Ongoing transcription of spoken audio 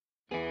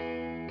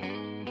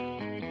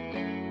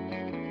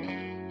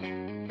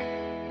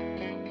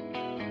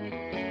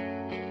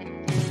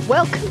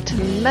Welcome to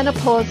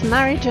Menopause,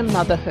 Marriage and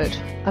Motherhood,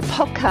 a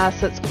podcast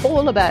that's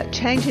all about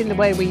changing the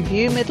way we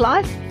view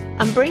midlife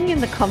and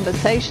bringing the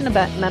conversation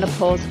about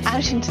menopause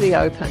out into the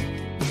open.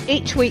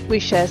 Each week we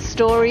share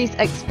stories,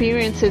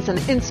 experiences and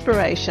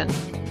inspiration.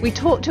 We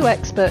talk to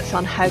experts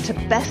on how to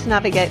best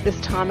navigate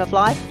this time of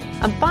life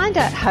and find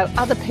out how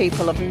other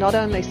people have not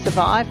only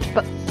survived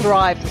but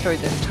thrived through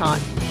this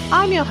time.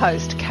 I'm your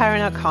host,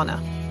 Karen O'Connor.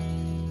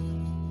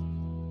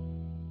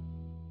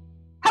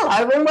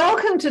 Hello and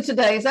welcome to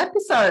today's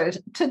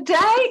episode.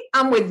 Today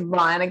I'm with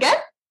Ryan again.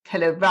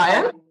 Hello,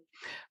 Ryan.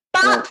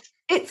 But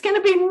it's going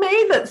to be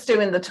me that's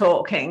doing the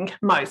talking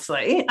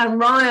mostly, and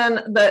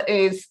Ryan that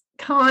is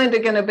kind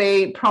of going to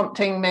be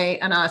prompting me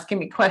and asking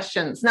me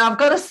questions. Now, I've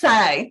got to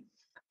say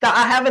that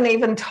I haven't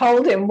even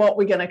told him what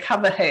we're going to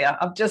cover here.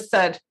 I've just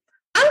said,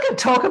 I'm going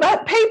to talk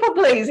about people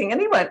pleasing. And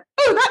he went,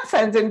 oh, that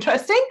sounds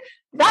interesting.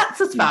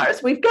 That's as far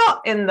as we've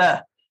got in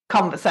the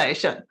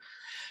conversation.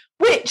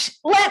 Which,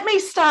 let me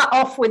start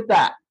off with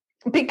that,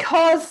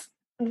 because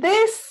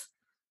this,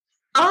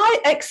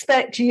 I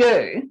expect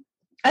you,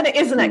 and it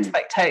is an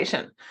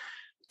expectation,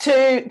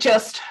 to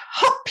just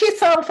hop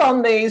yourself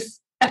on these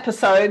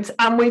episodes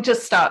and we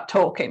just start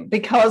talking,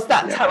 because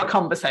that's how a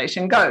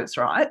conversation goes,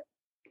 right?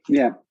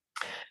 Yeah.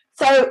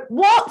 So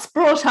what's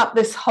brought up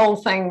this whole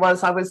thing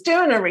was I was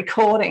doing a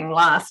recording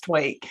last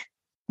week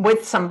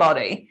with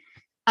somebody,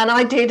 and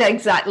I did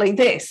exactly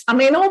this. I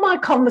mean, all my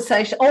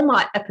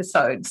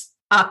episodes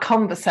are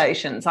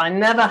conversations. I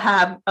never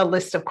have a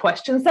list of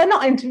questions. They're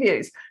not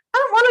interviews. I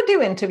don't want to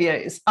do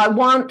interviews. I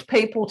want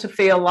people to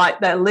feel like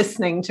they're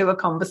listening to a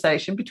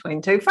conversation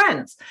between two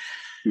friends.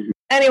 Mm-hmm.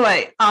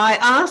 Anyway, I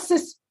asked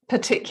this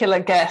particular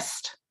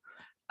guest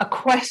a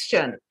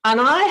question,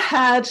 and I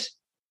had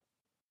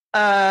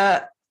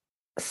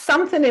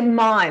something in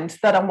mind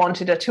that I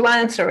wanted her to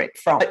answer it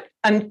from,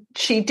 and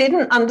she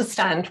didn't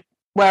understand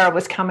where I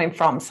was coming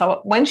from.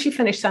 So when she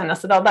finished saying, I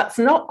said, oh, that's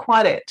not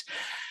quite it.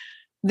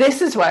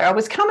 This is where I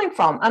was coming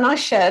from. And I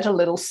shared a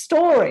little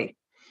story.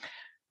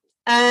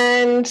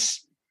 And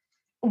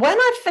when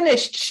I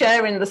finished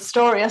sharing the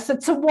story, I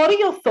said, so what are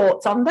your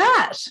thoughts on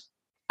that?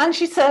 And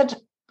she said,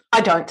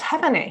 I don't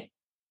have any.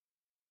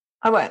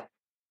 I went,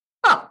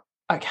 oh,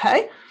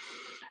 okay.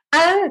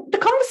 And the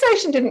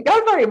conversation didn't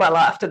go very well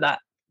after that.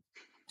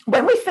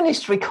 When we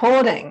finished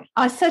recording,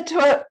 I said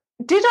to her,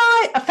 did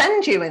I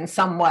offend you in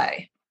some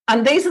way?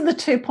 And these are the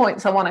 2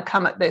 points I want to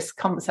come at this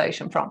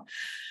conversation from.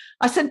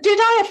 I said, did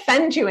I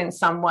offend you in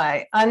some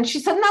way? And she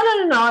said,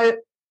 no.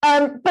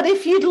 But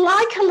if you'd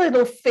like a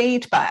little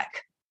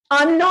feedback,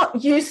 I'm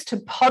not used to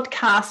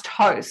podcast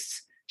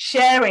hosts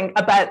sharing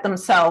about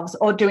themselves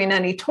or doing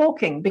any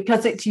talking,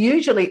 because it's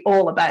usually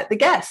all about the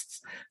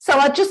guests. So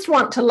I just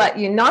want to let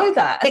you know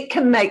that it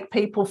can make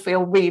people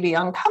feel really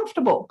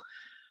uncomfortable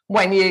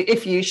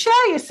if you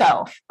share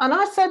yourself. And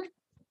I said,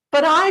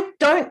 but I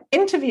don't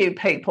interview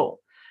people.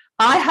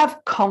 I have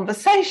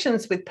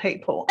conversations with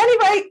people.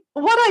 Anyway,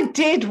 what I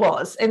did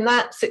was, in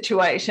that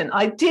situation,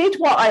 I did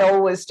what I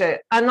always do,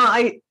 and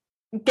I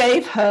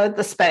gave her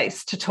the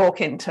space to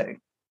talk into.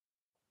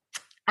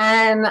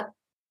 And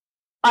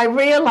I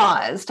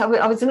realised,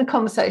 I was in a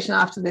conversation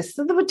after this,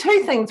 so there were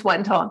two things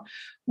went on.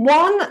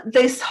 One,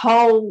 this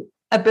whole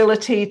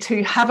ability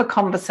to have a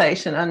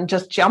conversation and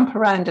just jump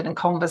around in a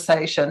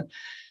conversation.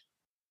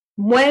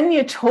 When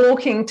you're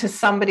talking to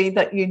somebody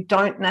that you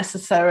don't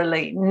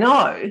necessarily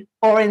know,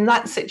 or in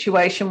that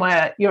situation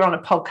where you're on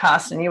a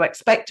podcast and you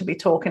expect to be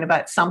talking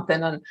about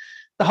something and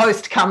the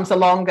host comes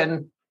along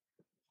and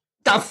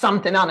does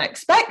something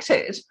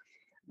unexpected,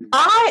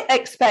 I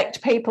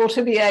expect people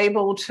to be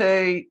able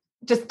to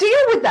just deal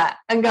with that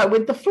and go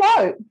with the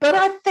flow. But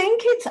I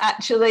think it's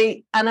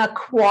actually an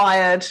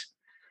acquired,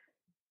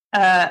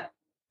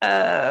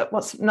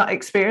 what's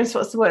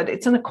the word?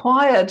 It's an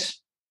acquired,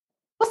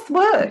 what's the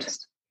word?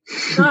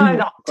 No,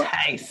 not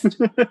taste.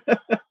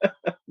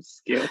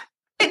 Skill.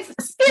 It's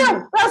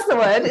skill. That's the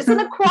word. It's an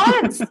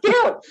acquired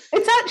skill.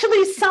 It's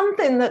actually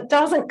something that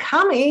doesn't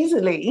come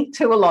easily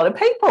to a lot of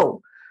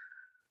people.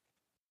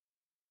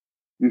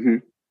 Mm-hmm.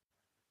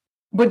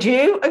 Would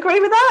you agree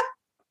with that?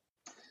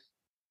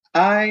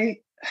 I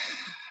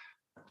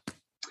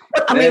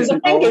mean,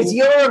 the thing is,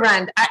 you're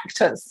around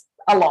actors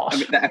a lot. I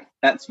mean,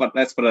 that's one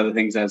of the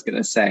things I was going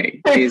to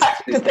say. Is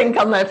to think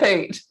on their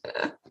feet.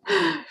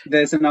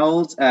 There's an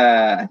old,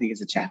 I think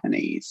it's a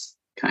Japanese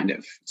kind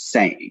of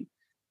saying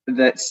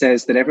that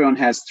says that everyone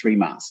has 3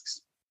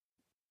 masks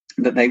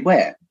that they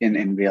wear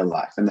in real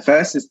life. And the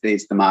first is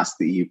the mask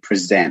that you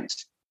present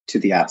to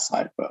the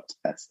outside world.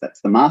 That's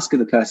the mask of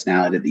the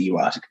personality that you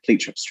are to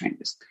complete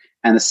strangers.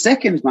 And the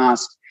second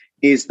mask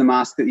is the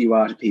mask that you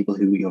are to people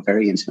who you're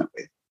very intimate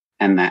with.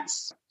 And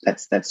that's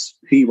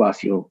who you are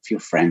for your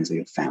friends or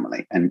your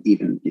family, and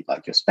even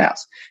like your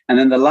spouse. And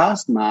then the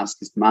last mask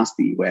is the mask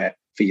that you wear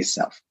for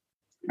yourself,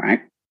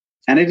 right?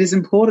 And it is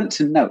important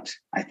to note,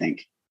 I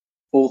think,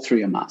 all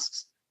 3 are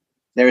masks.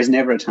 There is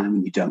never a time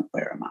when you don't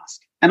wear a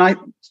mask.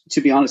 And to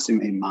be honest,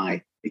 in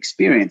my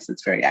experience,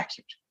 that's very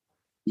accurate.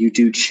 You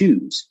do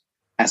choose,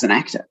 as an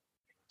actor,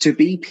 to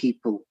be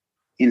people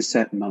in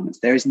certain moments.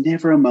 There is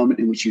never a moment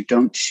in which you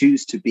don't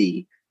choose to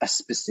be a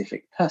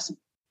specific person.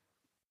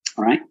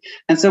 All right.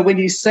 And so when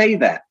you say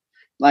that,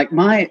 like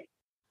my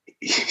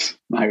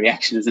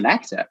reaction as an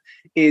actor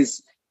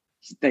is,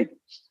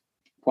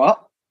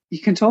 what? You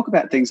can talk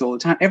about things all the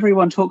time.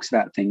 Everyone talks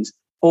about things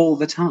all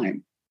the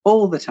time.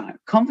 All the time.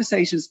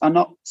 Conversations are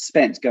not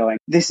spent going,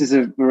 this is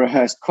a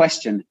rehearsed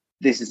question,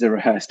 this is a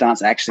rehearsed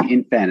answer. Actually,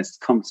 in fairness,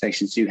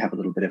 conversations do have a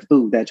little bit of,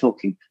 they're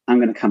talking, I'm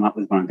going to come up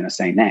with what I'm going to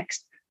say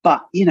next.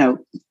 But,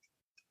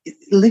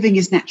 living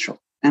is natural.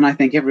 And I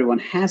think everyone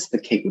has the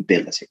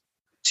capability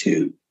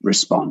to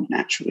respond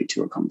naturally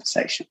to a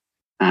conversation,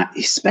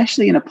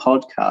 especially in a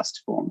podcast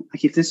form.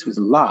 Like if this was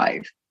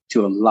live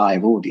to a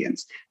live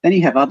audience, then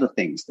you have other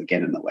things that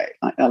get in the way,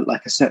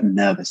 like a certain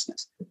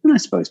nervousness. And I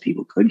suppose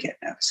people could get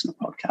nervous in a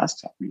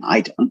podcast. I mean,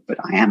 I don't, but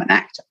I am an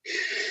actor.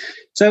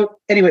 So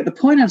anyway, the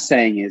point I'm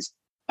saying is,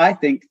 I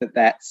think that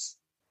that's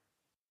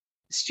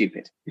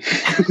stupid.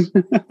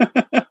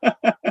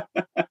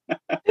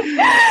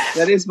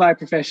 That is my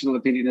professional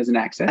opinion as an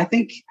actor. I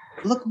think,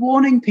 look,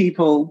 warning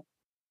people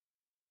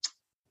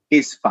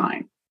is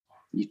fine.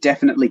 You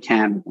definitely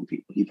can warn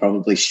people. You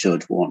probably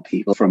should warn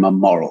people from a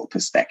moral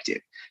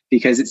perspective,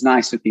 because it's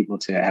nice for people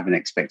to have an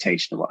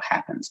expectation of what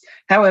happens.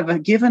 However,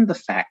 given the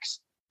fact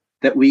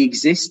that we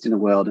exist in a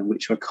world in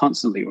which we're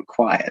constantly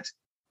required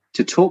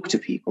to talk to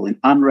people in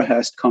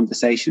unrehearsed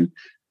conversation,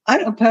 I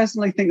don't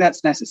personally think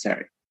that's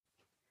necessary.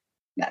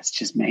 That's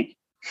just me.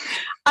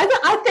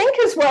 I think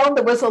as well,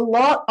 there was a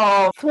lot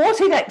of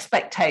thwarted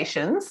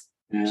expectations.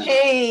 Yeah.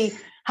 She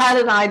had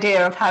an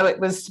idea of how it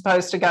was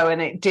supposed to go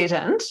and it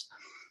didn't.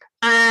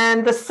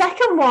 And the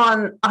second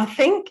one, I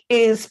think,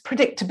 is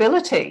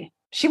predictability.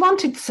 She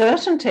wanted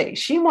certainty.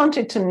 She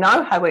wanted to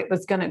know how it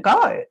was going to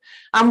go.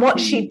 And what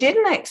she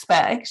didn't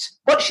expect,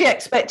 what she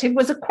expected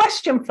was a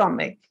question from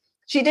me.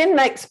 She didn't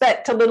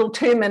expect a little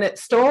 2-minute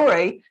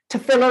story to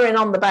fill her in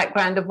on the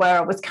background of where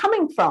I was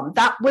coming from.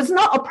 That was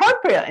not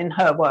appropriate in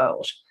her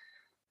world.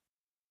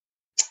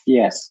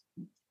 Yes,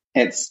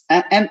 it's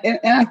and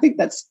I think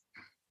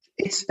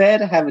it's fair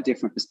to have a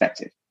different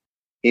perspective.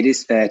 It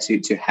is fair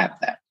to have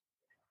that.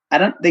 I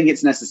don't think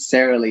it's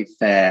necessarily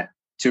fair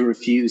to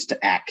refuse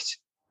to act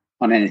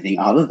on anything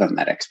other than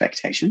that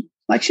expectation.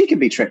 Like, she can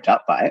be tripped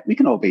up by it. We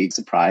can all be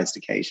surprised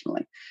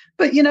occasionally.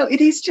 But,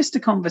 it is just a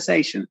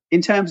conversation.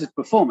 In terms of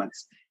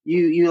performance,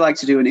 you like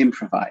to do an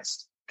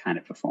improvised kind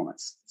of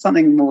performance.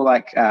 Something more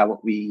like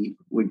what we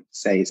would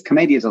say is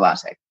commedia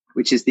dell'arte,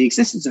 which is the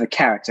existence of a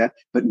character,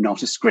 but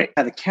not a script.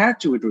 How the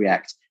character would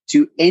react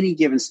to any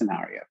given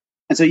scenario.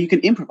 And so you can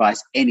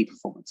improvise any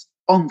performance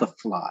on the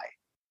fly.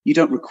 You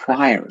don't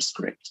require a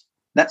script.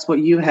 That's what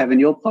you have in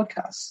your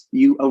podcasts.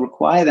 You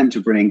require them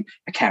to bring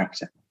a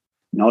character,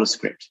 not a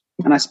script.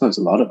 And I suppose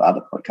a lot of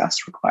other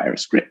podcasts require a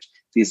script,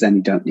 because then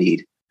you don't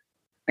need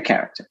a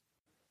character.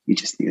 You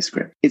just need a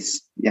script.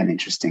 It's an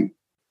interesting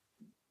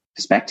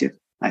perspective,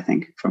 I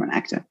think, from an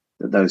actor,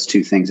 that those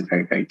two things are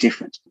very, very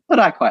different. But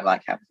I quite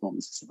like how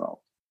performances evolve.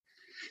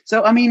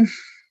 So, I mean,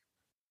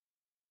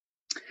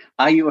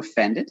 are you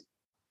offended?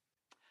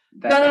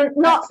 No,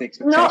 not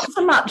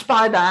so much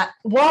by that.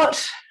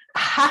 What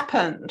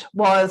happened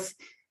was,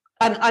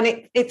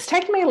 and it's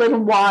taken me a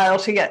little while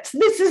to get to,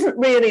 this isn't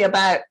really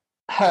about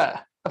her,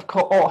 of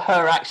course, or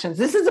her actions.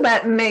 This is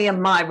about me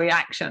and my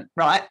reaction,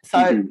 right? So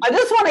I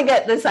just want to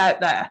get this out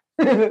there.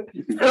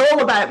 It's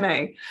all about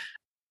me.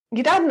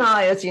 Your dad and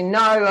I, as you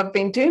know, have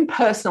been doing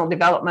personal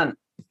development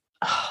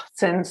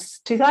since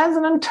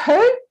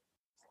 2002.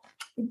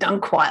 We've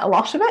done quite a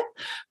lot of it.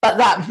 But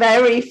that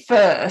very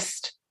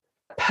first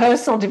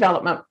personal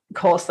development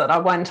course that I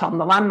went on,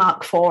 the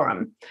Landmark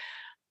Forum,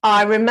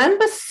 I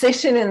remember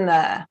sitting in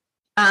there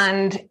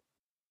and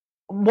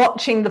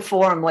watching the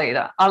forum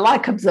leader. I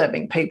like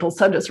observing people,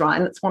 so does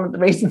Ryan. It's one of the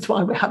reasons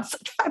why we have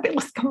such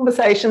fabulous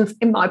conversations,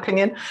 in my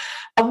opinion.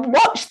 I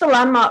watched the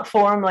Landmark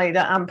Forum leader,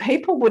 and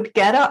people would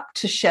get up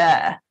to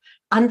share,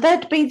 and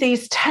there'd be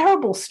these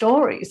terrible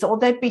stories, or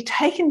they'd be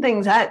taking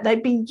things out.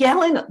 They'd be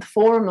yelling at the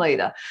forum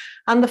leader,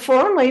 and the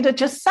forum leader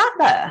just sat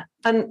there,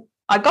 and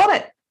I got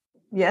it.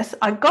 Yes,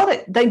 I got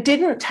it. They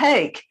didn't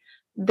take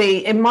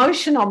the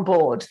emotion on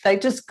board. They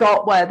just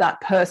got where that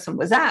person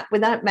was at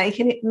without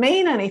making it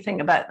mean anything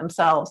about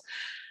themselves.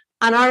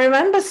 And I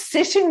remember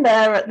sitting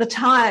there at the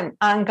time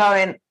and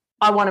going,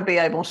 I want to be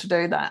able to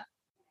do that.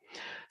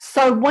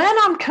 So when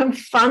I'm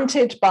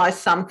confronted by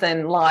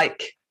something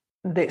like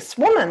this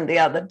woman the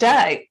other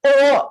day,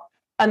 or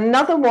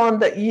another one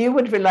that you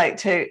would relate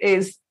to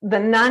is the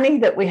nanny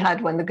that we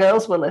had when the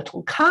girls were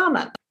little,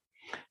 Carmen,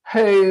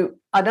 who,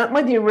 I don't know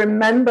whether you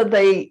remember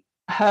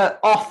her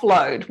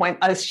offload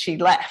as she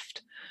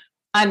left.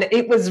 And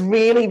it was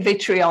really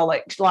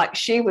vitriolic, like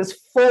she was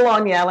full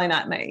on yelling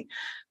at me.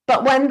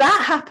 But when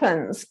that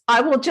happens,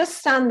 I will just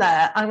stand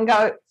there and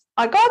go,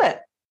 I got it.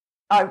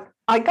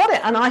 I got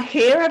it. And I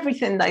hear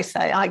everything they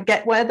say. I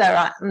get where they're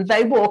at, and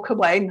they walk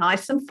away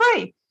nice and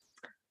free.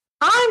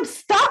 I'm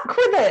stuck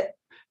with it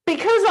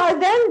because I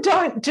then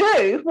don't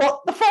do what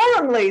the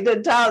forum leader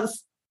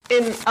does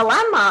in a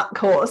Landmark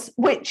course,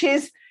 which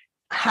is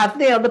have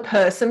the other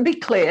person be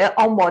clear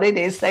on what it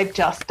is they've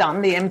just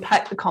done, the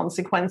impact, the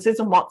consequences,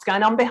 and what's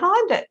going on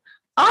behind it.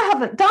 I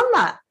haven't done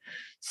that.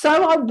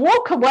 So I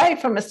walk away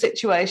from a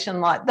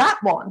situation like that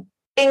one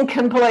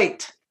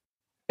incomplete,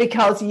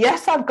 because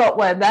yes, I've got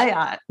where they're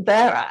at,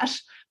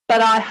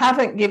 but I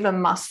haven't given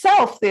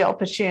myself the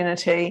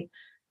opportunity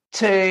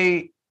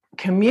to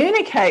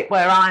communicate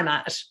where I'm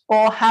at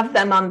or have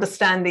them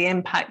understand the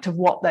impact of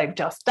what they've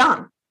just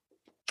done.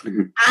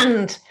 Mm-hmm.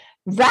 And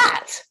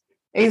that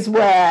is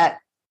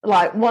where,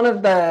 like, one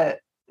of the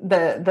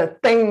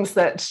things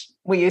that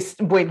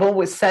we've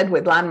always said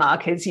with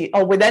Landmark is,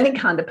 or with any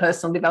kind of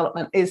personal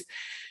development, is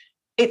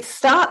it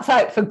starts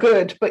out for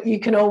good, but you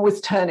can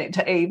always turn it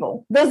to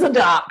evil. There's a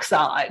dark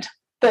side.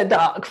 The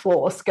dark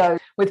force goes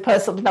with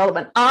personal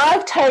development.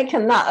 I've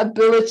taken that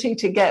ability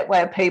to get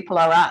where people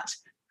are at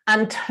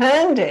and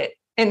turned it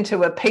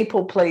into a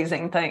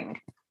people-pleasing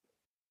thing,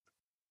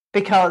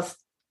 because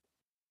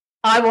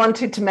I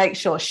wanted to make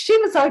sure she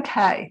was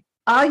okay.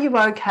 Are you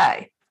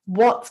okay?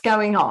 What's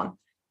going on?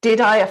 Did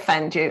I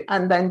offend you?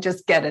 And then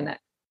just get in it.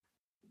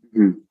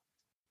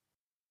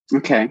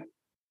 Okay.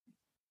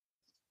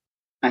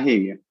 I hear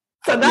you.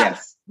 So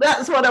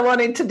that's what I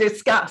wanted to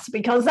discuss,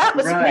 because that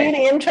was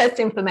really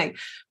interesting for me,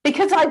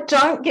 because I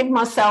don't give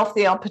myself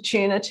the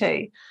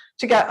opportunity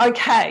to go,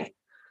 okay,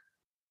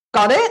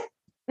 got it?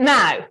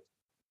 Now,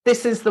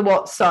 this is the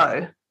what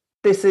so.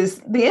 This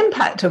is the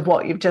impact of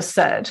what you've just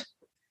said.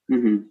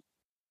 Mm-hmm.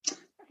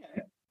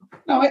 Okay.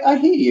 No, I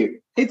hear you.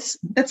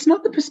 That's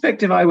not the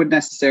perspective I would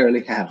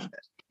necessarily have of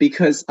it,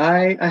 because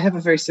I have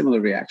a very similar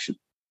reaction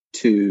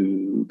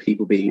to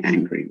people being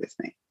angry with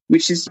me,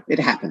 which is, it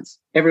happens.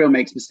 Everyone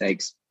makes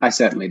mistakes. I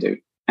certainly do.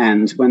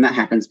 And when that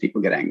happens,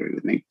 people get angry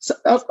with me,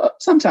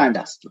 sometimes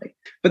dastardly.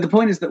 But the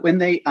point is that when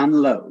they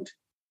unload,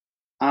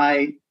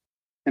 I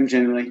am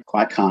generally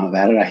quite calm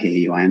about it. I hear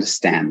you. I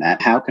understand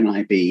that. How can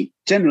I be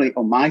generally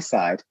on my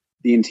side?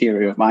 The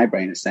interior of my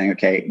brain is saying,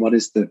 okay, what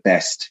is the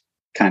best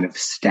kind of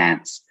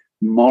stance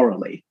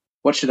morally?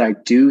 What should I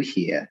do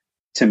here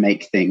to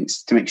make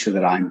sure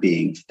that I'm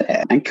being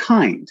fair and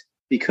kind?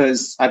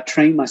 Because I've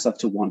trained myself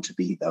to want to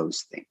be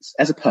those things.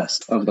 As a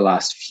person, over the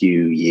last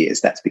few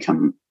years, that's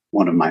become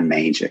one of my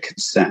major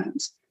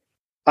concerns.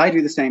 I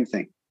do the same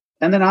thing.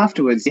 And then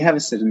afterwards, you have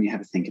a sit and you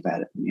have a think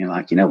about it. And you're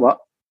like, you know what?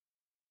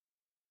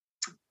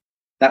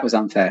 That was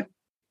unfair.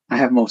 I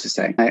have more to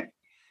say. They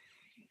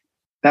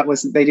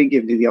didn't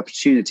give me the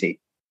opportunity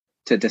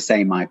to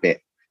say my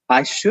bit.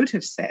 I should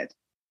have said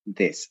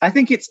this. I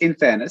think it's, in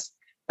fairness,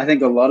 I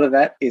think a lot of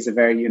that is a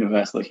very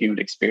universal human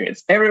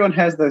experience. Everyone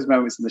has those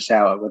moments in the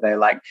shower where they're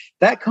like,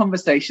 that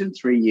conversation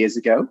 3 years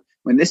ago,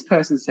 when this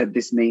person said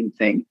this mean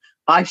thing,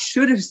 I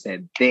should have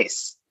said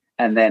this,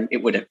 and then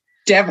it would have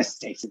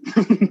devastated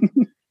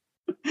them.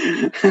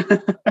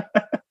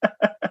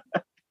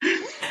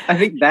 I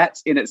think that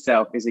in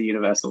itself is a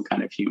universal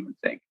kind of human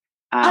thing.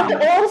 And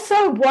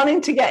also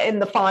wanting to get in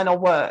the final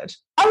word.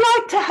 I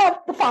like to have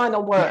the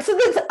final word. So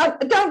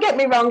don't get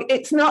me wrong,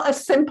 it's not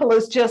as simple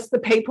as just the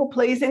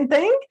people-pleasing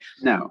thing.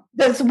 No.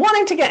 There's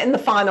wanting to get in the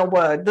final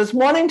word. There's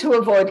wanting to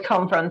avoid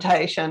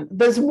confrontation.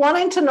 There's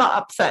wanting to not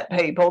upset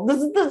people.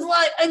 There's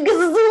like a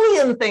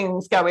gazillion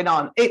things going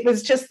on. It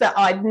was just that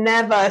I'd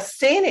never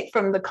seen it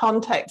from the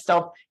context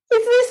of,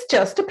 is this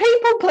just a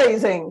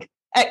people-pleasing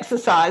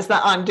exercise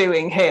that I'm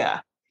doing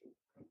here?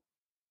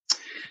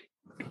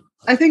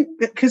 I think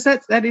because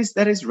that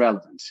is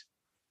relevant,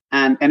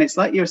 and it's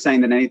like you're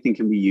saying that anything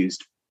can be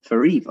used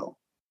for evil,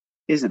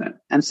 isn't it?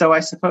 And so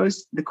I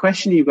suppose the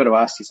question you've got to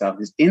ask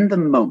yourself is, in the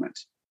moment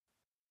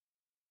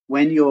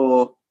when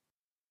you're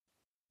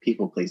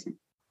people pleasing,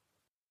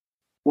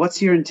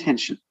 what's your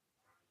intention?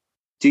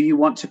 Do you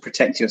want to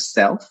protect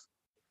yourself,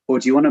 or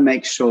do you want to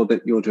make sure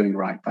that you're doing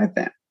right by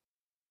them?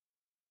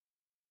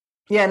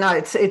 Yeah, no,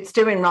 it's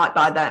doing right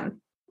by them.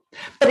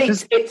 But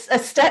it's a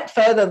step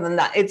further than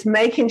that. It's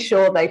making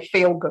sure they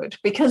feel good,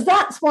 because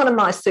that's one of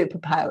my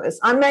superpowers.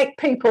 I make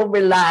people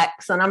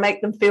relax and I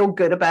make them feel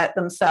good about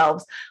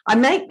themselves. I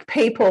make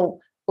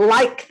people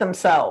like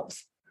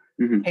themselves.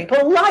 Mm-hmm.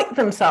 People like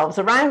themselves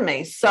around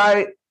me.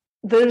 So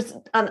this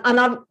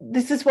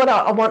is what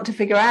I want to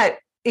figure out,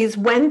 is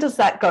when does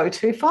that go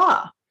too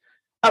far?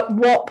 At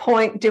what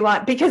point do I,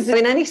 because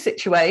in any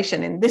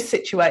situation, in this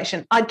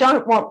situation, I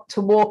don't want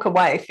to walk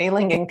away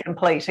feeling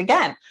incomplete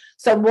again.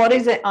 So what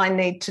is it I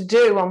need to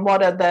do, and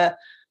what are the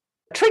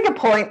trigger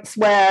points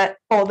where,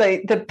 or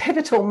the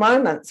pivotal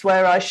moments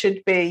where I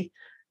should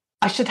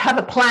have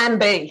a plan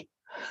B.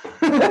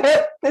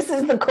 This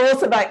is the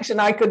course of action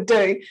I could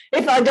do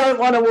if I don't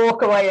want to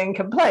walk away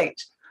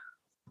incomplete.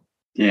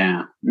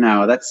 Yeah,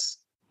 no, that's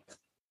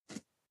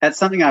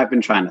something I've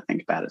been trying to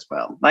think about as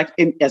well, like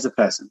as a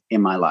person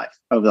in my life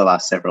over the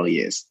last several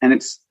years.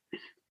 And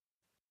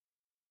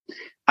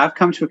I've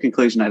come to a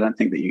conclusion I don't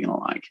think that you're going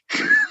to like.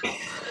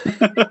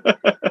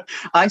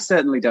 I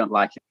certainly don't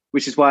like it,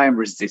 which is why I'm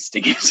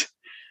resisting it.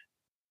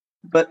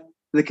 But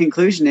the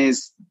conclusion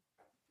is,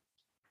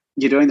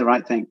 you're doing the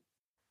right thing.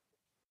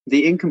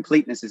 The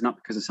incompleteness is not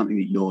because of something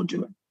that you're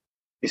doing.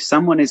 If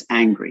someone is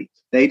angry,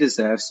 they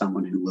deserve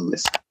someone who will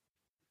listen.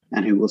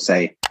 and who will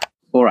say,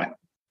 all right,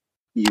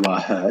 you are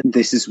heard.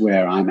 This is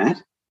where I'm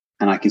at,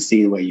 and I can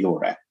see where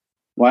you're at.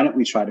 Why don't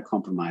we try to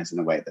compromise in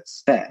a way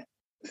that's fair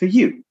for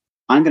you?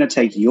 I'm going to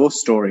take your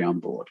story on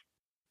board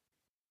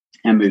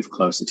and move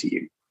closer to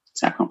you.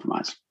 That's how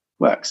compromise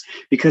works,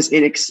 because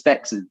it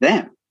expects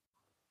them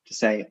to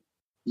say,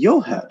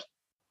 you're heard.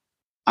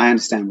 I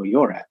understand where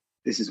you're at.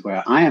 This is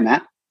where I am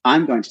at.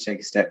 I'm going to take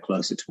a step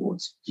closer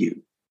towards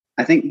you.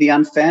 I think the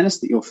unfairness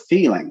that you're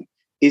feeling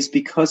is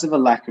because of a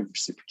lack of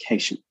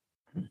reciprocation,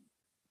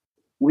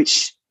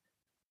 which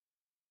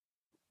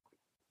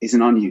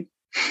isn't on you.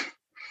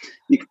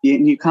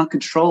 You can't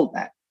control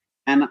that.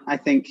 And I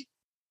think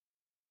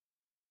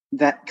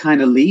that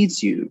kind of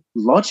leads you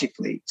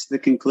logically to the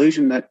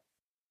conclusion that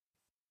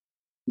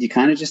you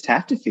kind of just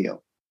have to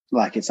feel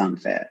like it's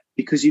unfair,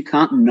 because you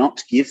can't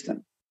not give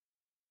them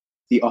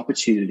the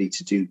opportunity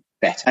to do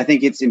better. I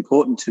think it's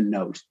important to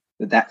note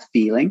that that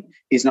feeling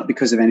is not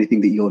because of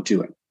anything that you're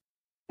doing.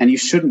 And you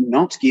shouldn't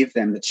not give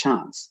them the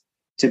chance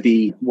to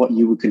be what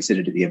you would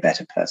consider to be a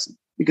better person,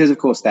 because, of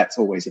course, that's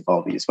always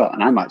evolving as well.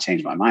 And I might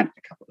change my mind in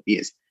a couple of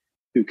years.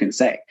 Who can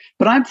say?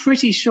 But I'm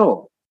pretty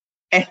sure,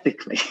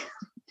 ethically,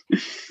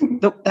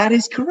 that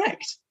is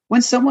correct.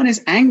 When someone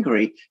is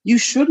angry, you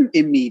shouldn't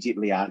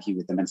immediately argue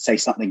with them and say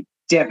something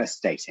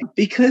devastating,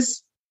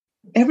 because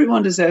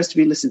everyone deserves to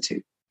be listened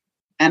to.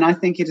 And I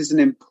think it is an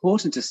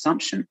important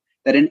assumption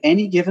that in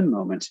any given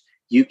moment,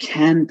 you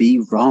can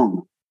be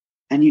wrong.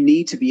 And you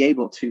need to be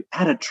able to,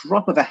 at a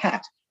drop of a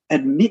hat,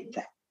 admit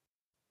that,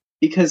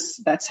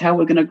 because that's how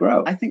we're going to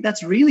grow. I think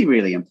that's really,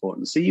 really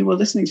important. So you were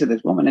listening to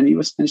this woman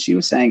and she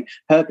was saying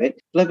her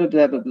bit, blah, blah,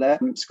 blah, blah, blah,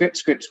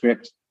 script,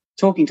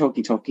 talking.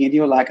 And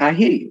you're like, I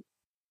hear you.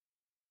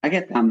 I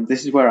get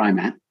this is where I'm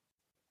at,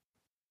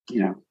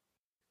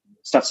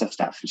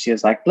 stuff. And she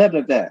was like, blah,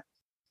 blah, blah,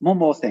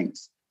 more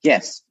things.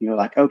 Yes. You're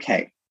like,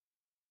 okay.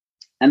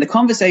 And the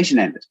conversation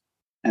ended.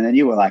 And then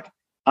you were like,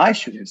 I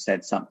should have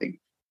said something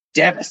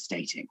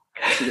devastating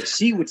so that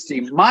she would see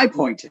my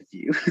point of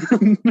view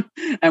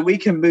and we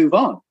can move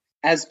on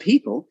as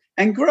people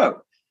and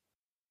grow.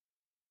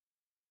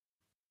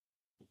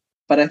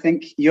 But I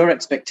think your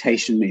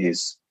expectation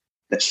is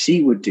that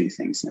she would do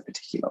things in a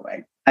particular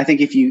way. I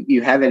think if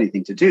you have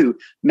anything to do,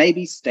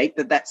 maybe state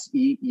that that's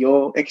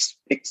your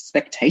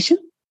expectation.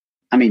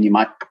 I mean, you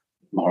might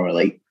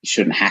morally, you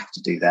shouldn't have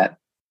to do that.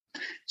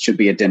 It should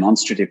be a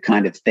demonstrative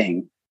kind of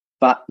thing.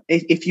 But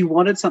if you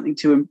wanted something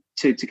to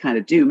kind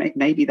of do,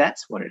 maybe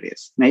that's what it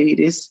is. Maybe it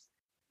is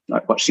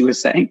like what she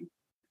was saying.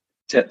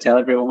 To tell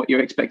everyone what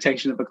your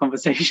expectation of a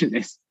conversation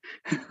is.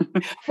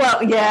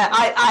 Well, yeah,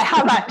 I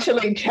have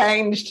actually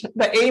changed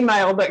the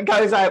email that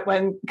goes out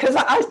because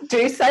I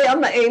do say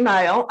on the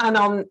email and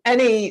on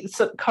any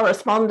sort of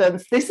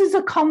correspondence, this is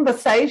a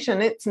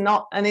conversation, it's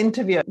not an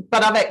interview.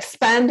 But I've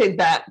expanded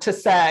that to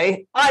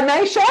say, I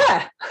may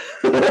share.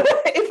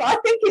 If I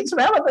think it's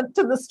relevant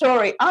to the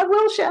story, I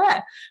will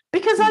share.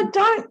 Because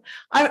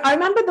I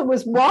remember there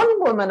was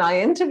one woman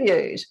I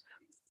interviewed,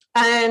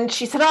 and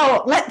she said,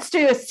 let's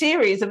do a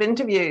series of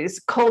interviews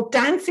called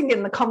Dancing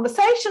in the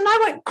Conversation. I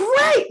went,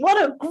 great,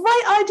 what a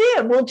great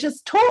idea. We'll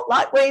just talk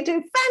like we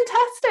do.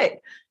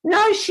 Fantastic.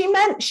 No, she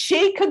meant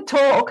she could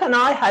talk and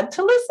I had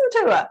to listen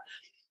to her.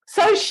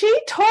 So she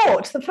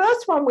talked. The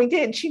first one we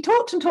did, she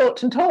talked.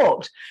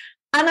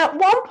 And at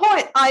one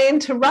point I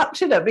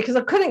interrupted her because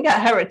I couldn't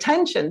get her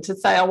attention to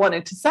say I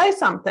wanted to say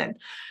something.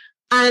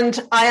 And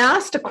I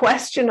asked a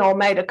question or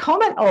made a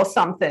comment or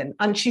something,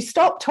 and she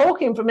stopped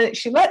talking for a minute.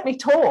 She let me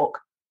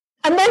talk.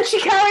 And then she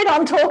carried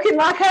on talking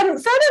like I hadn't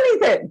said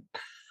anything.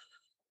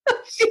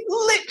 She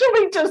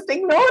literally just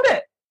ignored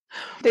it.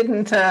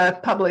 Didn't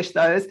publish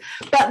those.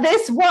 But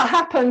what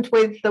happened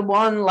with the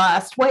one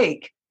last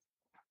week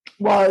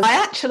was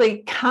I actually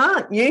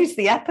can't use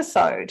the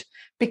episode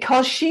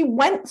because she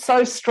went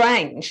so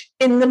strange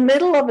in the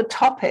middle of a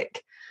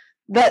topic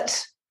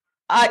that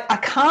I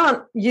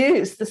can't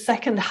use the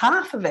second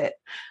half of it.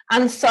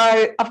 And so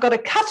I've got to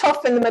cut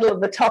off in the middle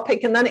of the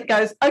topic and then it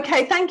goes,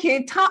 okay, thank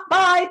you,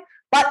 bye.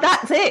 Like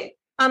that's it.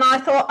 And I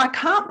thought I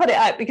can't put it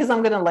out because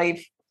I'm going to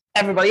leave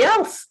everybody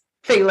else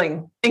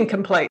feeling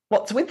incomplete.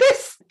 What's with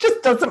this? It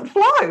just doesn't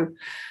flow.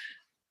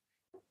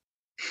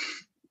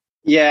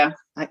 Yeah,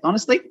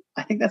 honestly,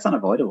 I think that's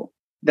unavoidable.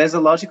 There's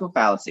a logical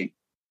fallacy,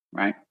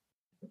 right?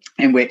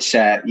 In which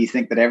you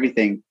think that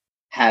everything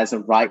has a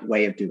right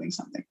way of doing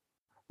something,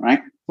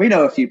 right? We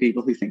know a few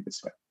people who think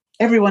this way.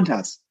 Everyone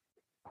does.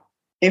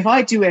 If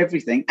I do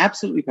everything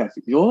absolutely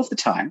perfectly all of the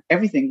time,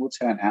 everything will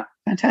turn out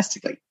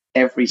fantastically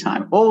every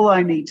time. All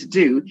I need to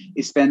do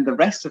is spend the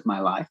rest of my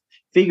life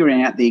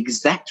figuring out the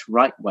exact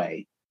right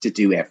way to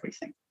do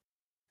everything.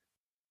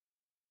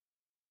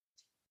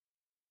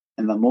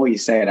 And the more you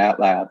say it out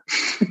loud.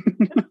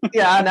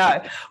 Yeah, I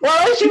know.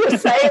 Well, as you were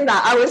saying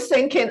that, I was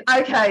thinking,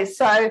 okay,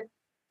 so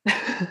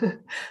the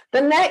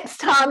next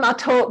time I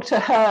talk to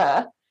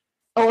her,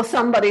 or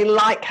somebody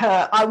like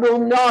her, I will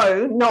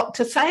know not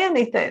to say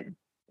anything.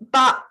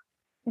 But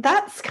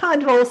that's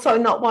kind of also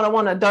not what I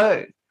want to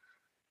do.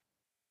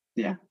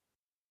 Yeah.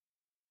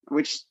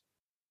 Which,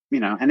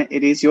 and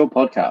it is your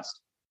podcast.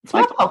 It's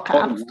my podcast.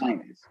 Bottom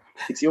line is,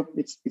 it's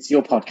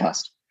your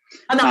podcast.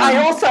 And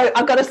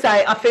I've got to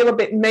say, I feel a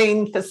bit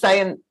mean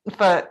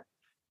for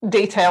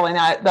detailing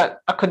out that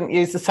I couldn't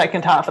use the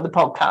second half of the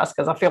podcast,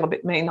 because I feel a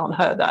bit mean on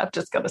her. That I've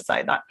just got to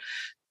say that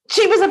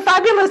she was a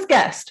fabulous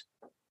guest.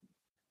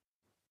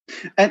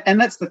 And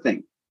that's the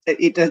thing.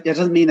 It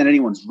doesn't mean that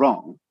anyone's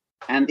wrong.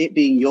 And it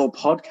being your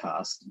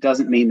podcast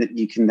doesn't mean that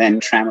you can then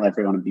trammel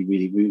everyone and be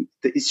really rude.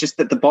 It's just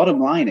that the bottom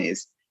line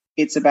is,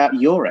 it's about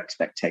your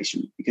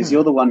expectation, because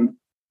you're the one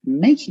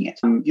making it.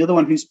 You're the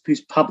one who's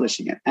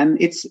publishing it.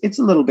 And it's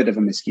a little bit of a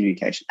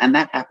miscommunication. And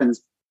that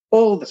happens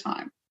all the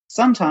time.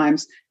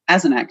 Sometimes,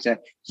 as an actor,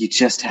 you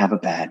just have a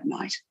bad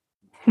night.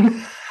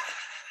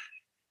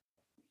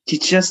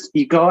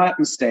 You go out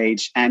on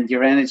stage and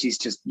your energy's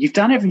just, you've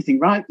done everything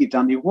right. You've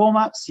done your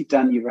warm-ups, you've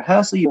done your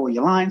rehearsal, all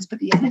your lines, but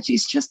the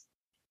energy's just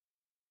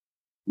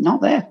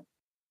not there.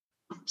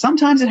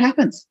 Sometimes it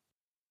happens.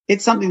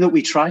 It's something that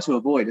we try to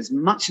avoid as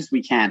much as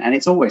we can, and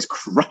it's always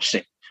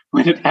crushing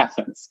when it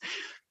happens.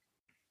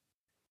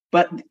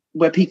 But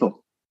we're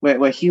people.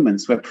 We're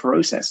humans. We're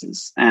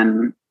processes.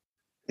 And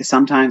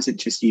sometimes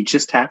you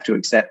just have to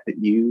accept that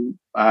you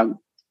are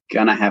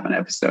going to have an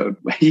episode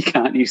where you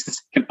can't use the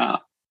second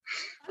half.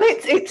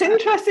 It's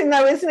interesting,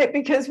 though, isn't it?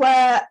 Because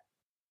where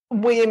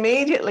we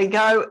immediately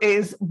go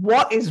is,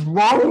 what is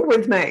wrong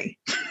with me?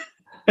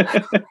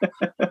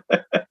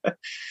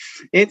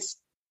 It's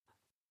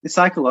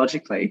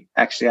psychologically,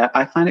 actually,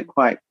 I find it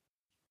quite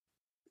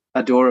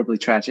adorably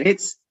tragic.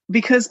 It's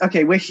because,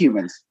 okay, we're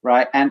humans,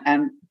 right?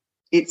 And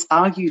it's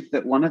argued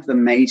that one of the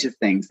major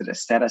things that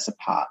has set us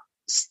apart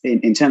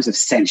in terms of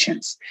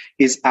sentience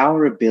is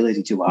our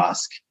ability to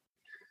ask,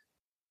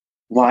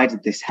 why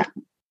did this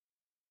happen?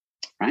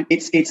 Right?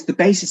 It's the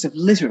basis of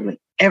literally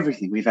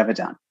everything we've ever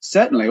done,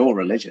 certainly all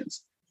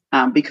religions,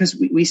 because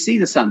we see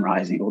the sun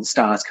rising or the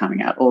stars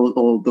coming out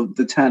or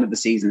the turn of the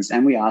seasons,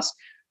 and we ask,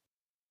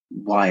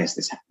 why is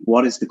this happening?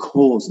 What is the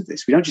cause of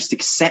this? We don't just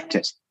accept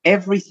it.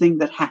 Everything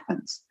that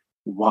happens,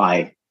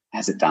 why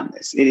has it done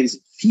this? It has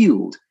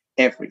fueled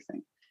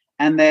everything.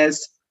 And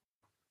there's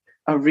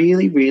a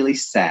really, really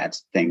sad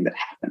thing that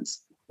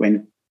happens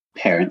when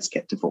parents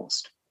get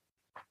divorced.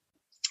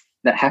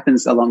 That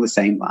happens along the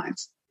same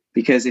lines.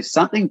 Because if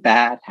something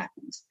bad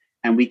happens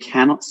and we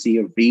cannot see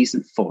a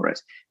reason for it,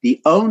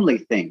 the only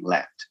thing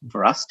left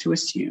for us to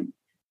assume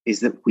is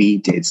that we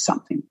did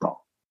something wrong.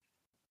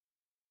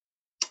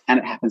 And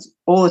it happens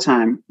all the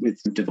time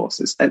with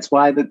divorces. That's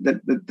why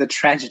the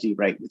tragedy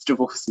rate with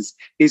divorces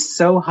is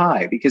so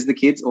high, because the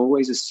kids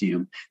always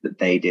assume that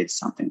they did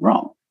something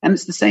wrong. And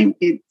it's the same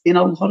in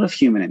a lot of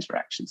human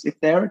interactions. If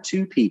there are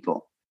two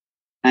people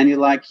and you're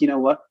like, you know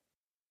what,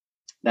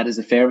 that is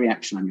a fair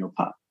reaction on your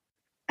part.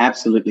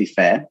 Absolutely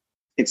fair.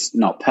 It's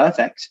not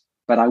perfect,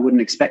 but I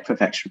wouldn't expect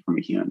perfection from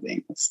a human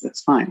being.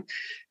 That's fine.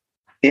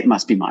 It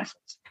must be my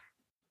fault.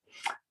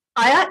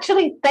 I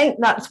actually think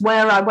that's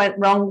where I went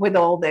wrong with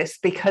all this,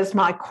 because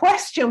my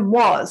question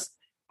was,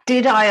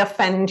 did I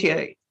offend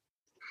you?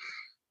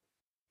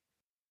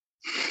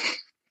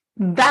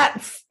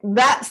 That's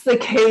the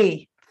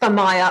key for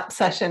my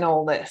upset in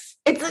all this.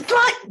 It's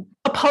like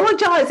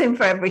apologising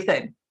for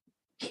everything.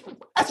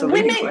 As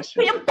women,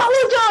 we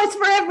apologise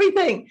for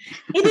everything.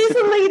 It is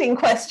a leading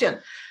question.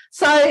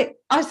 So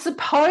I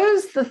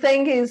suppose the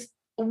thing is,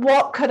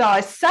 what could I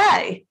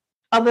say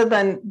other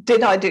than,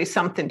 did I do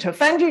something to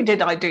offend you?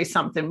 Did I do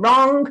something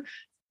wrong?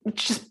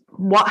 Just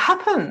what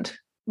happened?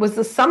 Was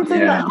there something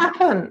that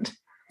happened?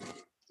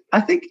 I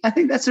think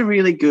that's a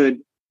really good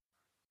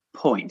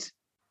point.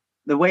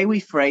 The way we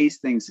phrase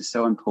things is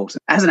so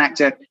important. As an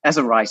actor, as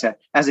a writer,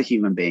 as a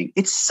human being,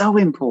 it's so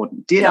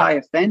important. Did I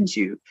offend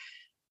you?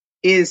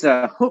 Is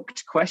a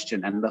hooked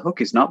question, and the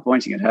hook is not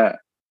pointing at her.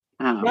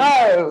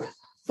 No.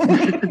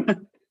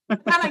 And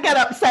I get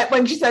upset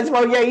when she says,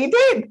 well, yeah, you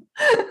did.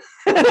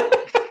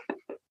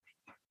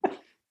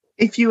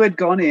 If you had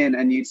gone in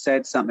and you'd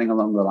said something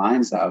along the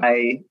lines of,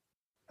 I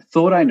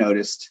thought I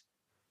noticed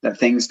that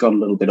things got a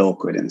little bit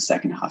awkward in the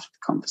second half of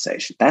the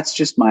conversation. That's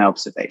just my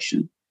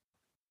observation.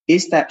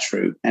 Is that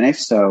true? And if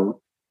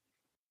so,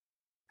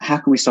 how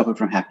can we stop it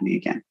from happening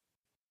again?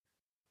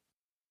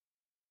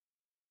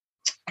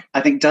 I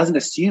think doesn't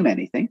assume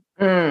anything.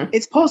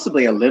 It's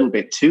possibly a little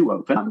bit too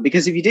open,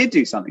 because if you did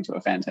do something to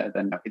offend her,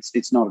 then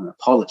it's not an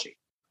apology.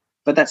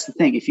 But that's the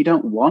thing. If you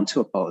don't want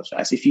to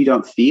apologize, if you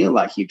don't feel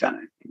like you've done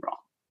anything wrong,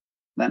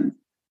 then,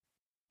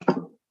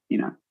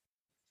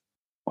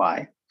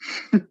 why?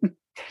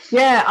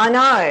 Yeah, I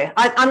know.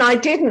 I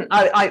didn't.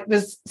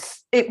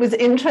 It was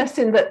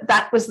interesting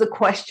that was the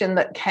question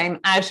that came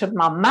out of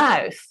my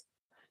mouth,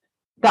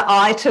 that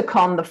I took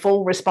on the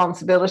full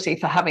responsibility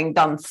for having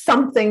done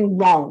something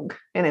wrong,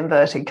 in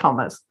inverted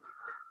commas.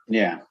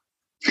 Yeah.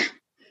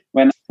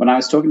 When I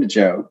was talking to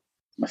Jo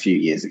a few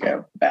years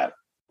ago about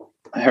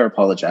her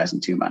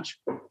apologizing too much,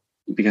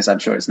 because I'm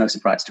sure it's no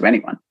surprise to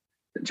anyone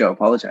that Jo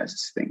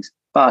apologizes for things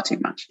far too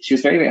much. She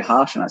was very, very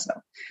harsh on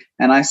herself.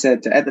 And I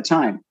said, at the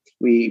time,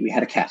 we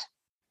had a cat,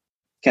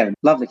 Kevin,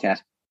 lovely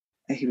cat.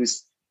 He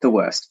was the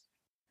worst.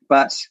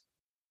 But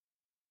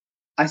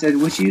I said,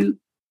 would you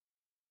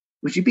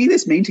would you be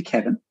this mean to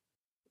Kevin?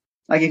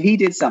 Like if he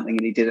did something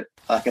and he did it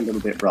like a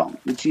little bit wrong,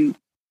 would you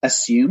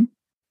assume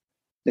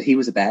that he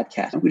was a bad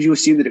cat? Would you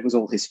assume that it was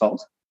all his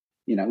fault?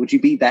 Would you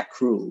be that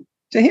cruel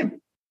to him?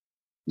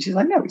 And she's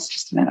like, no, he's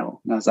just an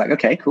animal. And I was like,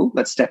 okay, cool,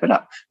 let's step it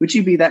up. Would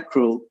you be that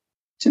cruel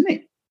to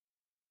me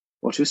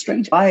or to a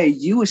stranger? Why are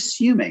you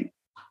assuming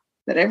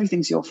that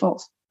everything's your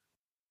fault?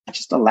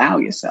 Just allow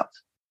yourself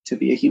to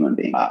be a human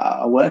being,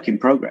 a work in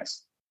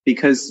progress,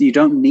 because you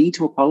don't need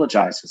to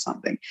apologize for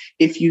something.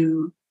 If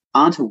you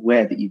aren't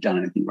aware that you've done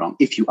anything wrong,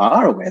 if you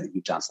are aware that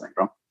you've done something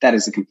wrong, that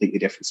is a completely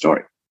different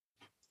story.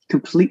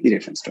 Completely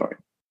different story.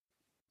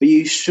 But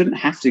you shouldn't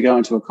have to go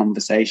into a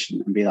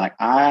conversation and be like,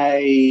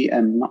 I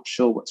am not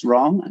sure what's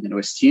wrong. I'm going to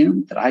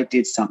assume that I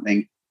did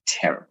something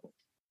terrible.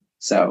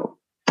 So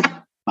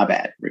my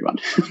bad, everyone.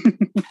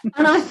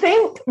 And I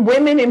think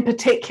women in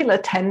particular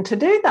tend to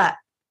do that.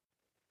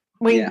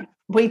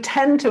 We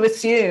tend to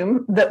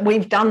assume that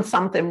we've done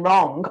something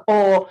wrong,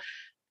 or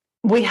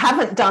we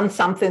haven't done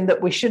something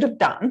that we should have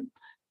done,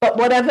 but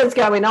whatever's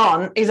going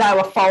on is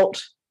our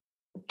fault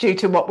due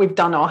to what we've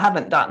done or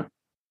haven't done.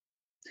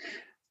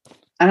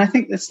 And I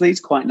think this leads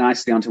quite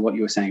nicely onto what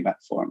you were saying about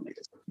the forum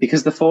leaders,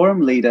 because the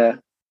forum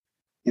leader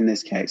in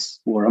this case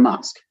wore a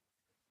mask,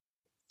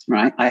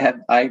 right?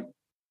 I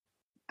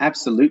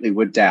absolutely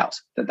would doubt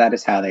that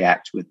is how they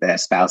act with their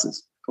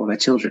spouses or their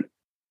children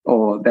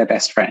or their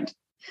best friend.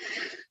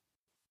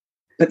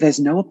 But there's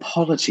no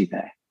apology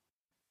there,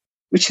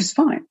 which is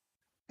fine.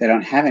 They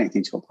don't have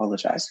anything to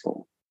apologize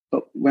for.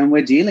 But when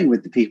we're dealing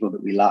with the people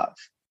that we love,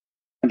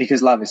 and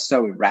because love is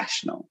so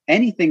irrational,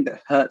 anything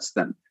that hurts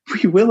them,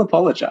 we will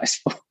apologize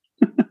for.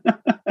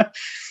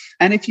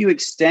 And if you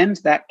extend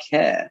that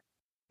care,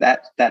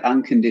 that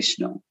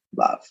unconditional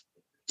love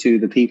to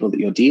the people that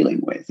you're dealing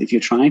with, if you're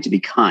trying to be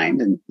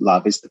kind, and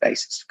love is the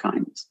basis of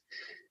kindness,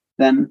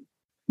 then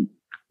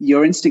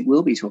your instinct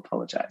will be to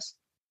apologize,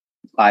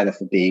 either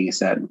for being a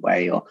certain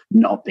way or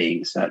not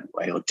being a certain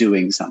way, or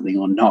doing something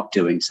or not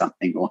doing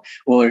something,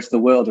 or if the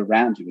world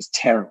around you is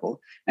terrible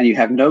and you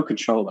have no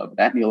control over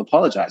that, and you'll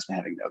apologize for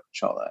having no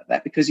control over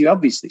that, because you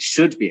obviously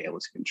should be able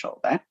to control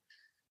that.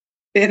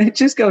 And it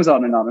just goes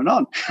on and on and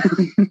on.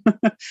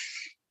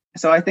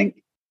 So I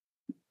think,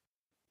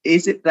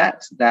 is it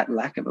that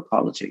lack of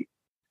apology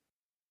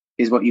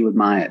is what you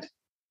admired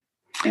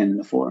in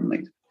the forum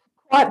lead?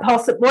 Quite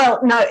possible. Well,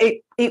 no,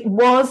 it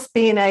was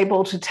being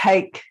able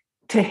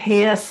to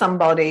hear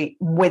somebody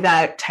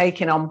without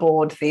taking on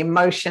board the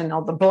emotion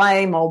or the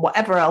blame or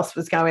whatever else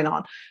was going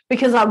on,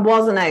 because I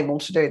wasn't able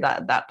to do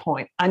that at that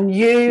point. And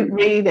you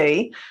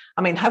really,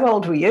 I mean, how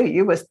old were you?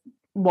 You were,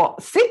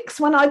 6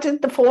 when I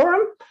did the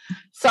forum?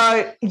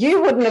 So you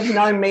wouldn't have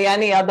known me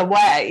any other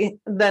way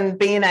than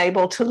being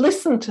able to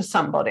listen to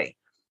somebody.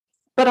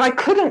 But I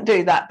couldn't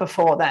do that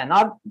before then.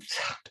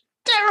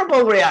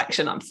 Terrible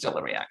reaction. I'm still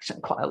a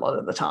reaction quite a lot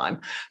of the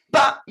time.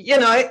 But,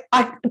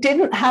 I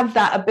didn't have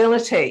that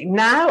ability.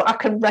 Now I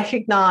can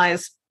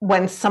recognize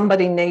when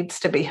somebody needs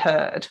to be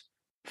heard,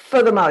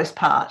 for the most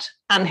part,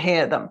 and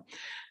hear them.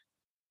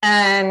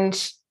 And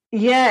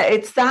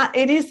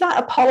it is that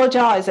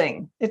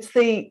apologizing. It's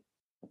the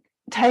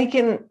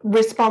taking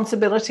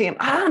responsibility.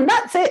 And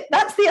that's it.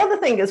 That's the other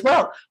thing as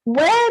well.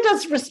 Where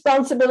does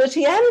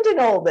responsibility end in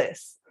all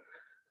this?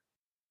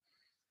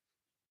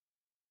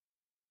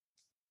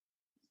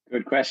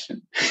 Good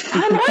question.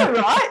 I know,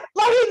 right?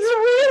 Like,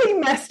 it's really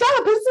messed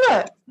up,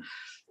 isn't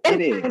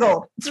it?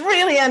 Entangled. It's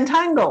really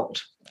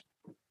entangled.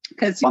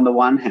 Because on the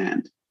one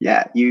hand,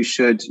 you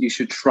should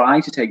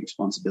try to take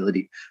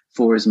responsibility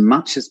for as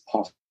much as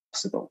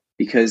possible,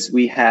 because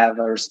we have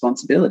a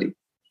responsibility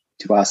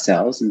to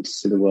ourselves and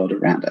to the world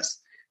around us.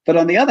 But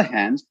on the other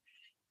hand,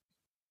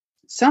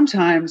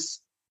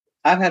 sometimes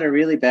I've had a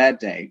really bad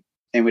day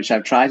in which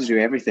I've tried to do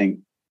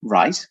everything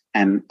right,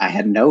 and I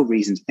had no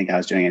reason to think I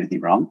was doing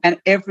anything wrong, and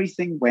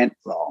everything went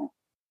wrong.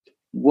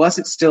 Was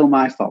it still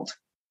my fault?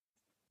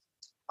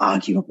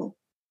 Arguable.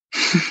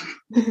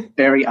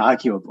 Very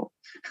arguable.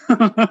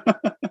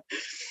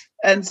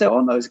 And so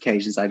on those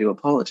occasions, I do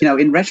apologize.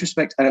 In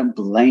retrospect, I don't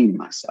blame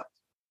myself,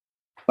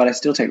 but I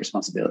still take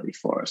responsibility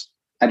for it.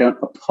 I don't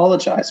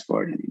apologize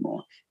for it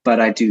anymore,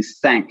 but I do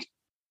thank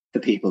the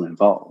people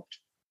involved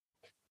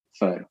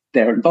for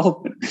their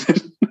involvement.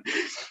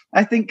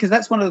 I think, because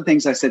that's one of the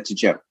things I said to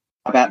Joe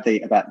about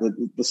the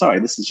sorry,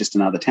 this is just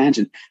another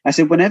tangent. I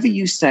said, whenever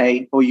you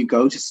say, or you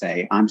go to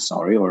say, I'm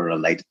sorry, or a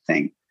related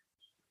thing,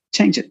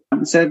 change it.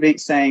 Instead of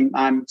saying,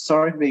 I'm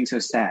sorry for being so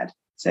sad,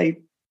 say,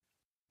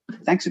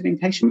 thanks for being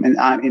patient.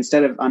 And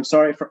instead of, I'm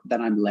sorry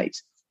that I'm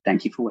late,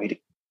 thank you for waiting.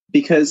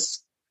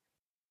 Because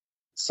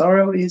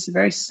sorrow is a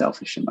very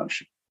selfish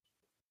emotion,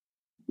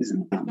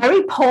 isn't it?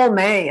 Very poor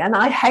me, and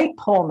I hate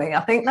poor me.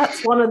 I think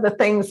that's one of the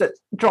things that's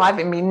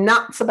driving me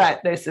nuts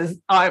about this is,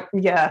 I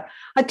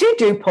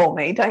do poor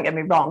me, don't get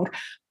me wrong,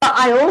 but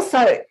I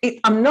also,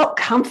 I'm not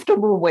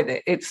comfortable with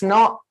it. It's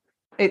not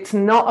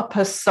a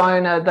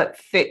persona that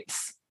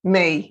fits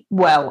me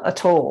well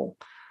at all.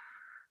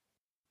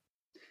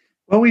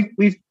 Well,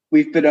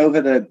 we've been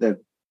over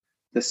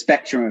the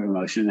spectrum of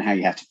emotion and how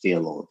you have to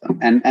feel all of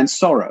them, and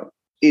sorrow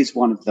is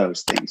one of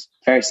those things.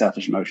 Very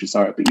selfish emotion,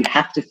 sorrow, but you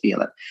have to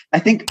feel it. I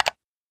think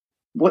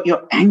what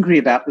you're angry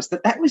about was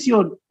that was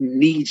your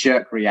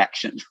knee-jerk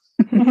reaction.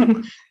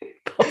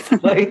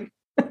 Possibly.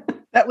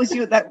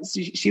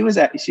 She was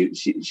at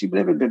she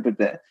blah, blah, blah, blah,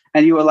 blah,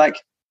 and you were like,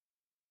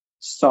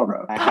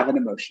 sorrow. I have an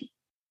emotion.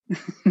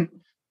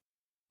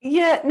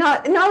 Yeah,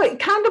 no, it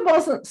kind of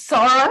wasn't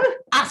sorrow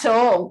at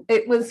all.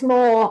 It was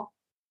more,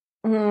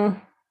 I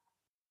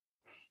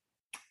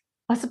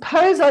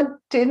suppose I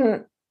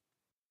didn't.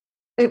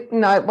 It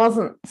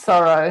wasn't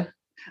sorrow.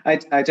 I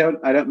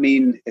don't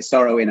mean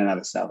sorrow in and of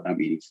itself. I don't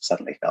mean you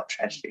suddenly felt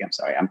tragedy. I'm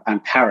sorry. I'm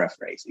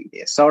paraphrasing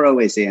here. Sorrow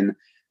is in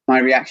my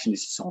reaction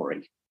is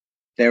sorry.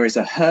 There is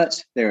a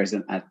hurt. There is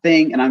a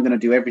thing, and I'm going to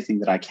do everything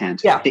that I can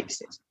to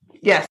fix it.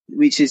 Yes.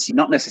 Which is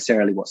not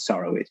necessarily what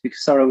sorrow is,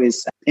 because sorrow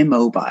is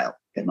immobile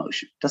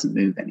emotion. It doesn't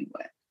move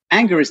anywhere.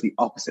 Anger is the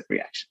opposite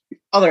reaction. The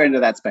other end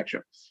of that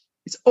spectrum.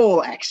 It's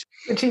all action.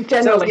 Which is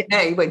generally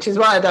me, which is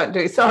why I don't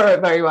do sorrow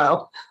very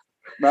well.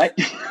 Right?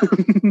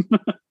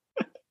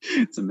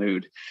 It's a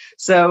mood.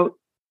 So,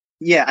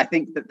 yeah, I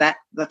think that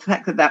the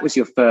fact that was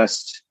your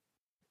first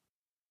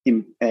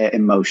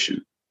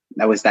emotion,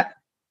 that was that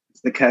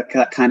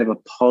kind of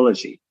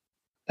apology,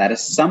 that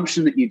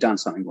assumption that you'd done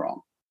something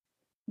wrong,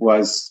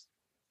 was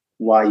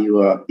why you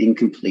were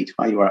incomplete,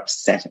 why you were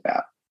upset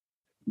about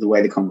the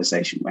way the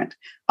conversation went.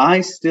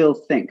 I still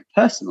think,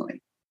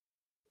 personally,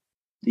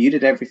 that you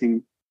did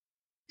everything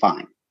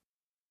fine.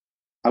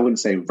 I wouldn't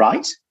say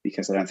right,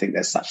 because I don't think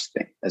there's such a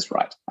thing as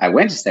right. I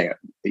went to say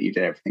that you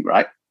did everything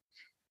right,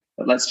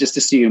 but let's just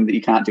assume that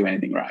you can't do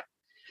anything right.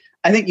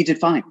 I think you did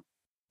fine.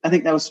 I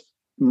think that was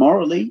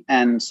morally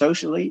and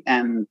socially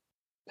and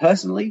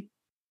personally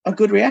a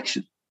good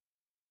reaction.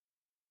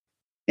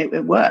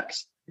 It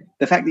works.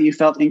 The fact that you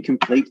felt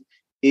incomplete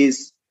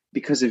is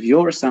because of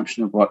your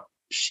assumption of what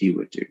she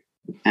would do.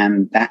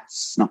 And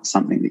that's not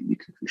something that you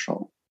can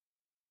control.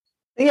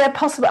 Yeah,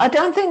 possible. I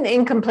don't think the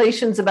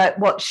incompletion's about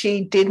what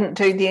she didn't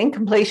do. The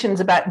incompletion's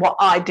about what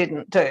I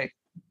didn't do.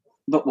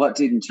 But what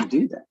didn't you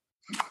do then?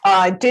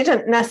 I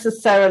didn't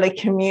necessarily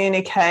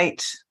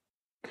communicate.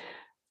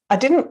 I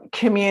didn't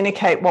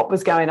communicate what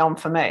was going on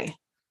for me.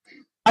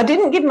 I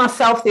didn't give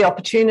myself the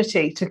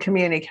opportunity to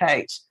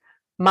communicate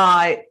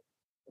my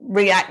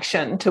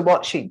reaction to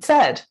what she'd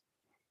said.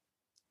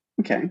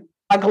 Okay.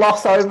 I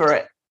gloss over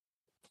it.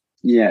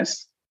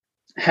 Yes.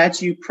 Had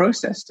you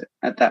processed it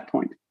at that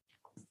point?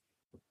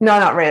 No,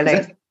 not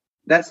really.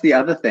 That's the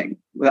other thing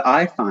that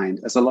I find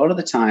is a lot of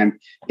the time,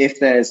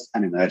 if there's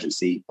an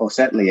emergency, or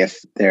certainly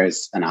if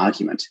there's an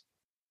argument,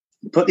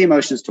 you put the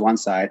emotions to one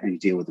side and you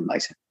deal with them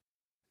later.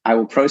 I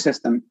will process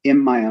them in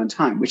my own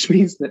time, which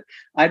means that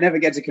I never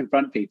get to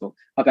confront people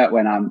about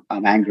when I'm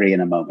angry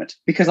in a moment,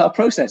 because I'll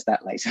process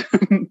that later.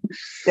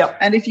 Yep.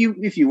 And if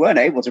you weren't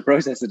able to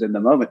process it in the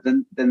moment,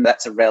 then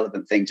that's a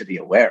relevant thing to be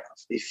aware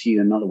of. If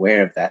you're not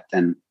aware of that,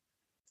 then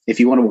if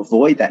you want to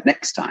avoid that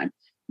next time,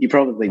 you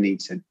probably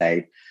need to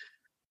say,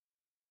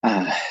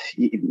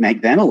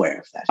 make them aware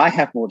of that. I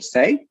have more to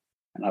say,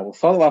 and I will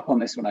follow up on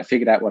this when I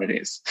figured out what it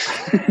is.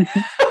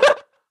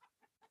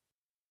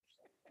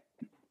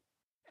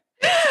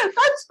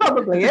 That's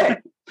probably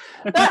it.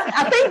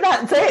 I think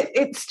that's it.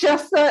 It's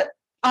just that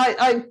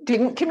I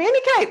didn't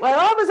communicate where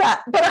I was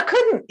at, but I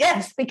couldn't,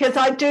 yes, because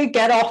I do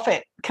get off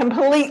it,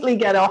 completely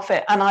get off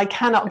it, and I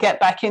cannot get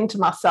back into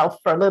myself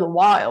for a little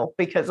while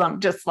because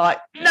I'm just like,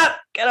 no,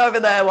 get over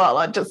there while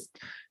I just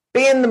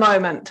be in the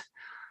moment.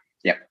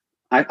 Yep.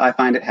 I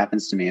find it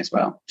happens to me as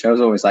well.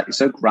 Joe's always like, you're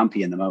so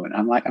grumpy in the moment.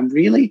 I'm like, I'm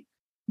really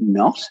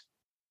not.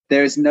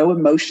 There is no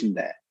emotion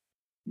there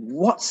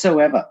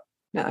whatsoever.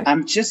 No.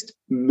 I'm just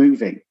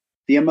moving.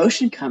 The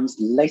emotion comes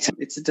later.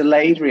 It's a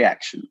delayed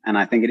reaction. And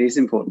I think it is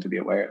important to be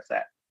aware of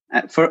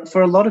that.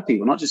 For a lot of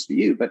people, not just for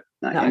you, but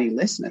any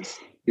listeners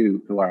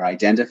who are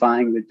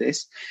identifying with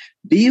this,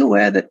 be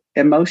aware that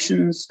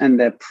emotions and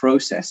their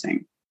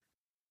processing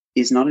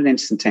is not an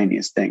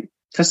instantaneous thing.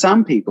 For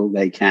some people,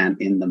 they can,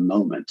 in the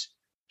moment,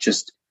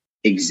 just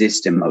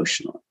exist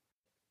emotionally,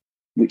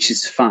 which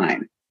is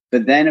fine.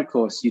 But then, of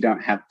course, you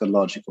don't have the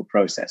logical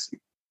processing.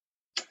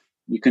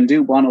 You can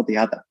do one or the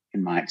other,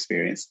 in my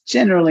experience.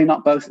 Generally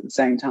not both at the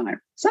same time.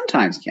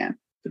 Sometimes you can,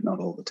 but not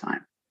all the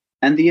time.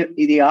 And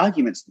the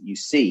arguments that you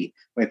see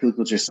where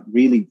people just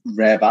really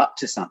rev up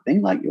to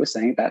something, like you were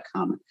saying about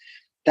Carmen,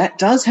 that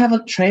does have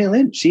a trail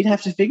in. She'd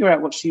have to figure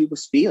out what she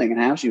was feeling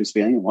and how she was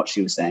feeling and what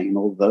she was saying and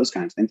all those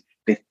kinds of things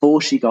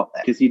before she got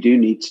there, because you do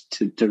need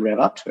to rev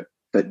up to it.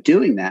 But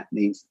doing that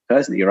means the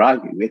person that you're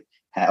arguing with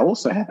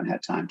also haven't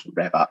had time to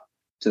rev up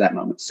to that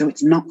moment. So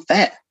it's not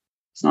fair.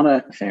 It's not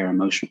a fair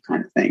emotional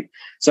kind of thing.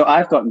 So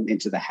I've gotten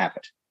into the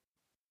habit,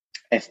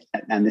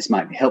 and this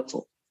might be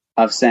helpful,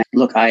 of saying,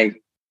 look, I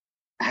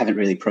haven't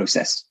really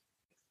processed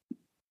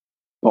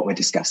what we're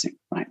discussing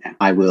right now.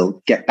 I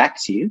will get back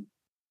to you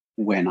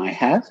when I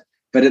have.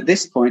 But at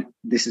this point,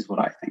 this is what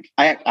I think.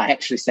 I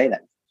actually say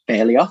that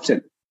fairly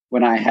often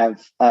when I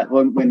have,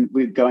 when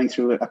we're going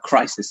through a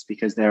crisis,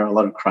 because there are a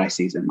lot of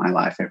crises in my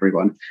life,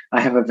 everyone.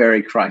 I have a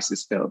very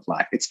crisis-filled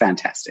life. It's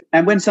fantastic.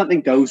 And when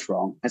something goes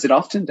wrong, as it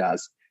often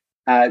does,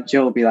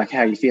 Jill will be like, how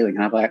are you feeling?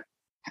 And I'll be like,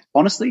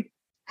 honestly,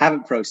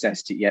 haven't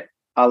processed it yet.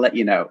 I'll let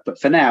you know. But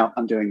for now,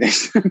 I'm doing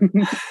this.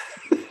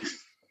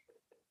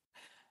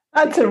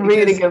 That's a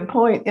really good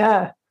point.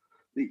 Yeah.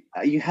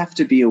 You have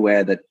to be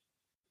aware that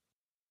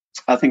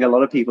I think a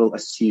lot of people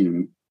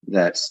assume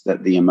that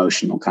the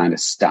emotional kind of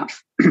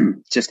stuff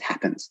just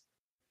happens.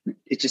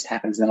 It just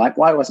happens. They're like,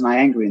 why wasn't I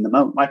angry in the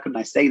moment? Why couldn't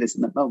I say this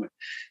in the moment?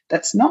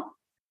 It's not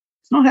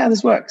how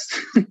this works.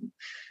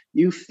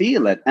 You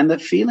feel it. And the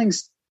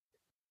feelings,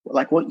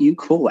 like what you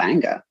call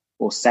anger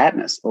or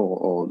sadness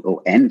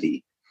or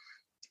envy,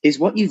 is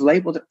what you've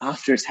labeled it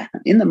after it's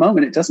happened. In the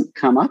moment, it doesn't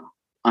come up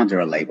under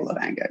a label of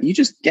anger. You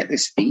just get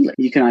this feeling.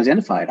 You can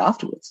identify it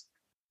afterwards.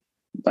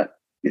 But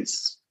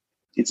it's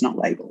not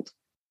labeled.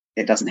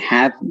 It doesn't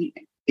have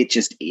meaning. It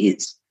just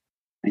is.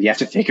 And you have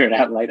to figure it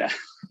out later.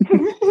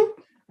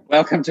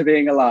 Welcome to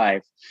being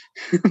alive.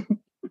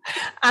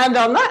 And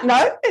on that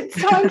note, it's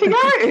time to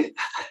go.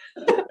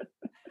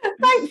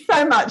 Thanks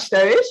so much,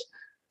 David.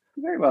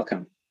 You're very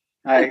welcome.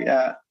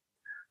 I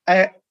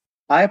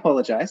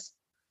apologize.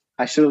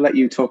 I should have let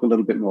you talk a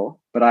little bit more,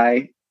 but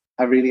I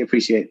really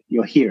appreciate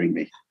your hearing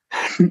me.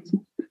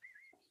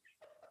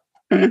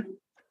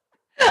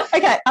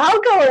 Okay,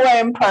 I'll go away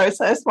and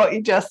process what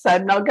you just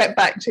said, and I'll get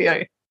back to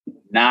you.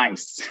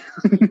 Nice.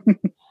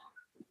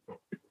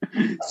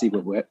 See,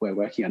 we're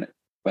working on it.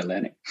 We're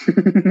learning.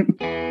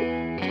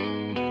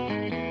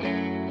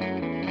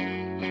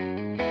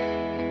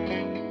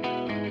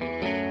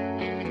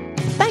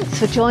 Thanks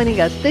for joining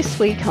us this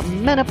week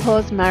on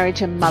Menopause,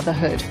 Marriage and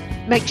Motherhood.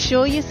 Make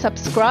sure you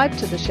subscribe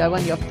to the show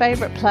on your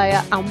favourite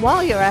player, and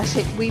while you're at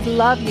it, we'd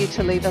love you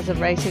to leave us a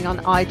rating on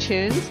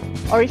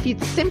iTunes, or if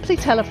you'd simply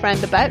tell a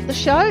friend about the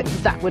show,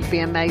 that would be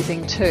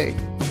amazing too.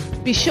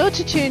 Be sure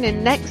to tune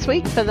in next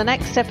week for the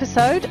next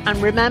episode,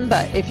 and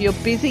remember, if you're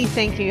busy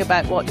thinking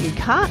about what you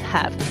can't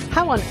have,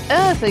 how on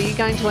earth are you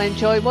going to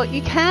enjoy what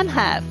you can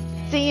have?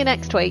 See you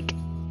next week.